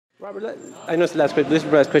Robert, I know it's the last question. This is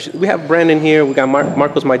the last question. We have Brandon here. We got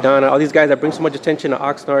Marcos Maidana. All these guys that bring so much attention to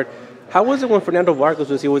Oxnard. How was it when Fernando Vargas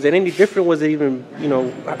was here? Was it any different? Was it even,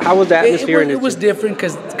 how was the atmosphere? It was different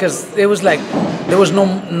because it was like there was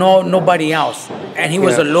nobody else, and he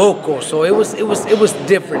was a local, so it was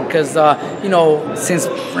different because since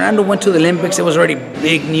Fernando went to the Olympics, it was already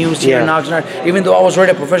big news here in Oxnard. Even though I was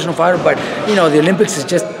already a professional fighter, but the Olympics is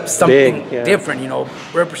just something different.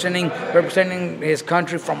 Representing his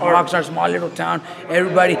country from Oxnard, small little town.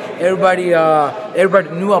 Everybody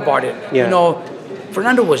knew about it.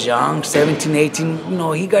 Fernando was young, 17, 18.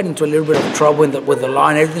 He got into a little bit of trouble with the law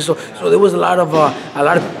and everything. So there was a lot of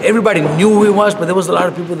everybody knew who he was, but there was a lot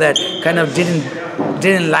of people that kind of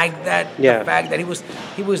didn't like that. The fact that he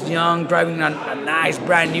was young, driving a nice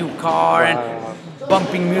brand new car and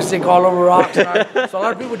bumping music all over Oxnard. So a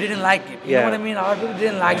lot of people didn't like it. You know what I mean? A lot of people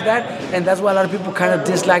didn't like that, and that's why a lot of people kind of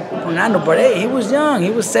disliked Fernando. But hey, he was young. He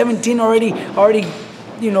was 17 already,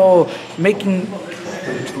 making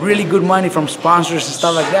really good money from sponsors and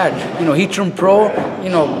stuff like that. He turned pro,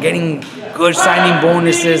 getting good signing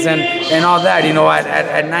bonuses and all that,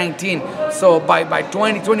 at 19. So by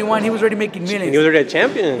 2021, he was already making millions. And he was already a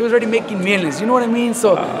champion. He was already making millions. You know what I mean?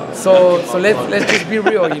 So let's just be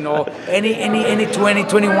real. Any 20,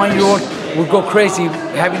 21-year-old would go crazy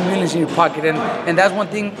having millions in your pocket, and that's one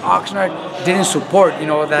thing Oxnard didn't support.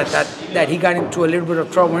 That he got into a little bit of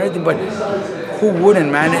trouble and everything, but who wouldn't,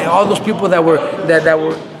 man? All those people that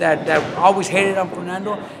always hated on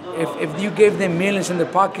Fernando. If you gave them millions in their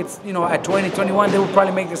pockets, at 20, 21, they would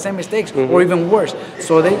probably make the same mistakes or even worse.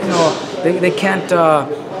 So they can't,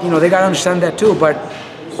 they gotta understand that too. But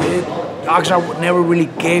Oxnard never really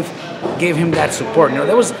gave him that support.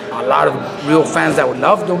 There was a lot of real fans that would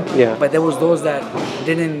love him, but there was those that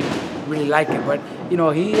didn't really like it. But he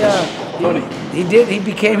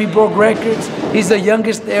broke records. He's the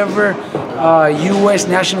youngest ever U.S.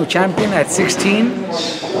 national champion at 16.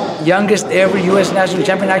 Youngest ever U.S. national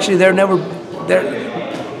champion. Actually, there will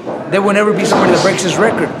never be somebody that breaks his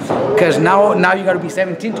record, because now you got to be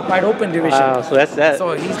 17 to fight open division. Wow, so that's that.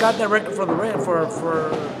 So he's got that record for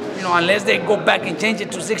unless they go back and change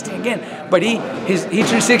it to 16 again. But he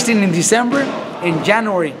turned 16 in December. In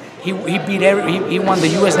January, he won the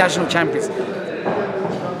U.S. national champions.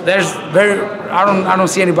 I don't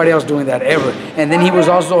see anybody else doing that ever. And then he was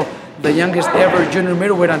also the youngest ever junior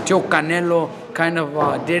middleweight until Canelo kind of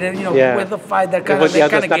did it, with the fight that kind of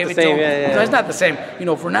gave it to him. No, it's not the same.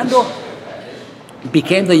 Fernando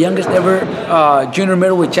became the youngest ever junior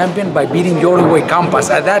middleweight champion by beating Yory Boy Campas.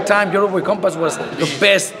 At that time, Yory Boy Campas was the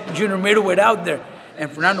best junior middleweight out there, and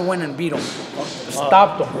Fernando went and beat him,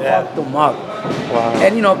 stopped him, fucked him up. Wow.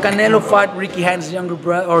 And Canelo fought Ricky Hatton's younger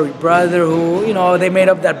brother, who they made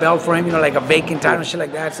up that belt for him, like a vacant title and shit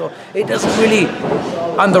like that. So it doesn't really,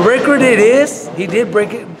 on the record it is. He did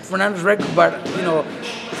break Fernando's record, but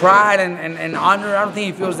pride and honor, I don't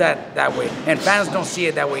think he feels that way, and fans don't see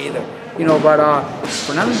it that way either. But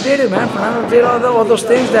Fernando did it, man. Fernando did all those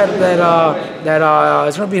things that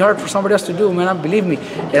it's gonna be hard for somebody else to do, man. Believe me.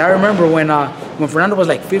 And I remember when Fernando was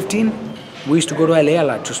like 15, we used to go to LA a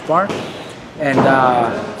lot to spar, and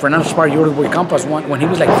Fernando sparred Yory Boy Campas when he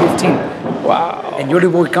was like 15. Wow. And Yory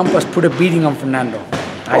Boy Campas put a beating on Fernando.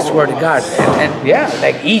 I swear to God. And yeah,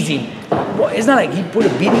 like easy. Well, it's not like he put a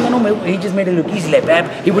beating on him. He just made it look easy. Like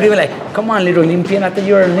that. He would even like, come on, little Olympian. I thought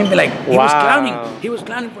you were an Olympian. Like he was clowning. He was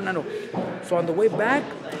clowning Fernando. So on the way back,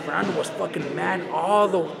 Fernando was fucking mad all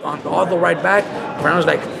the ride back. Fernando's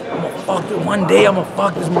like, I'm gonna fuck this. One day I'm gonna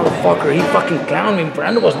fuck this motherfucker. He fucking clowned me.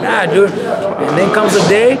 Fernando was mad, dude. And then comes the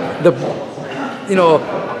day,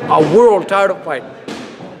 a world title fight.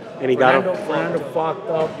 And he got him. Fernando fucked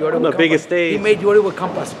up. On the biggest stage. He made Yory Boy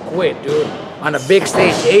Campas quit, dude. On a big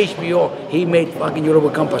stage, HBO, he made fucking Yory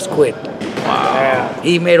Boy Campas quit. Wow.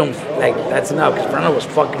 He made him, like, that's enough, because Fernando was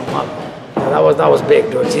fucking him up. That was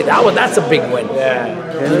big, dude. See, that's a big win.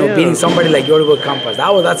 Yeah. Beating somebody like Yory Boy Campas,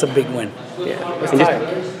 that's a big win. Yeah.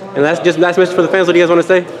 And that's just last message for the fans. What do you guys want to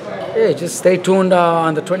say? Yeah, just stay tuned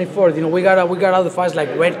on the 24th. We got other fights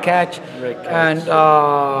like Red Catch and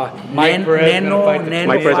Mike Perez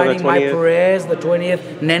the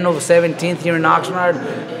 20th, Neno the 17th here in Oxnard.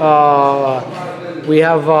 We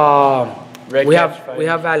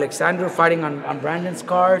have Alexander fighting on Brandon's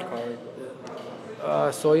card.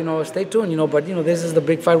 So, you know, stay tuned, you know, but, you know, this is the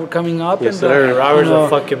big fight coming up. Yes, sir. Robert's you know, a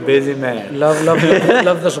fucking busy man. Love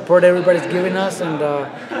the support everybody's giving us, and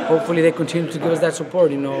hopefully they continue to give us that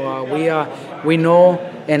support. You know, we know,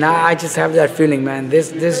 and I just have that feeling, man.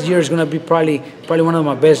 This year is gonna be probably one of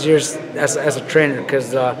my best years as a trainer,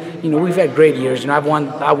 because you know, we've had great years. You know,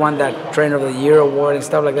 I won that Trainer of the Year award and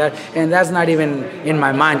stuff like that, and that's not even in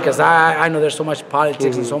my mind, because I know there's so much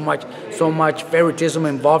politics and so much favoritism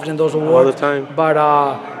involved in those awards all the time. But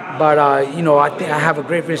you know, I think I have a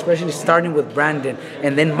great feeling, especially starting with Brandon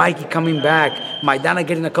and then Mikey coming back, Maidana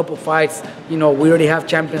getting a couple fights. You know, we already have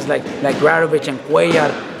champions like Radovich and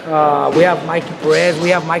Cuellar. We have Mikey Perez. We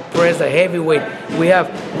have Mike Perez, the heavyweight. We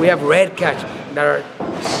have Red Catch that are.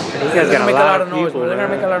 They're gonna make a lot of noise. They're gonna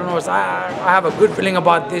make a lot of noise. I have a good feeling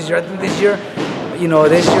about this year. I think this year, you know,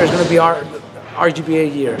 this year is gonna be our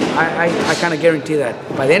RGBA year. I kind of guarantee that.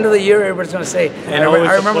 By the end of the year, everybody's going to say, I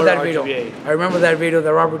remember that video. I remember that video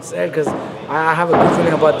that Robert said, because I have a good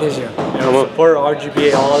feeling about this year. Support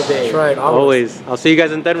RGBA all day. That's right. Always. I'll see you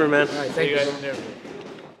guys in Denver, man. All right, thank you.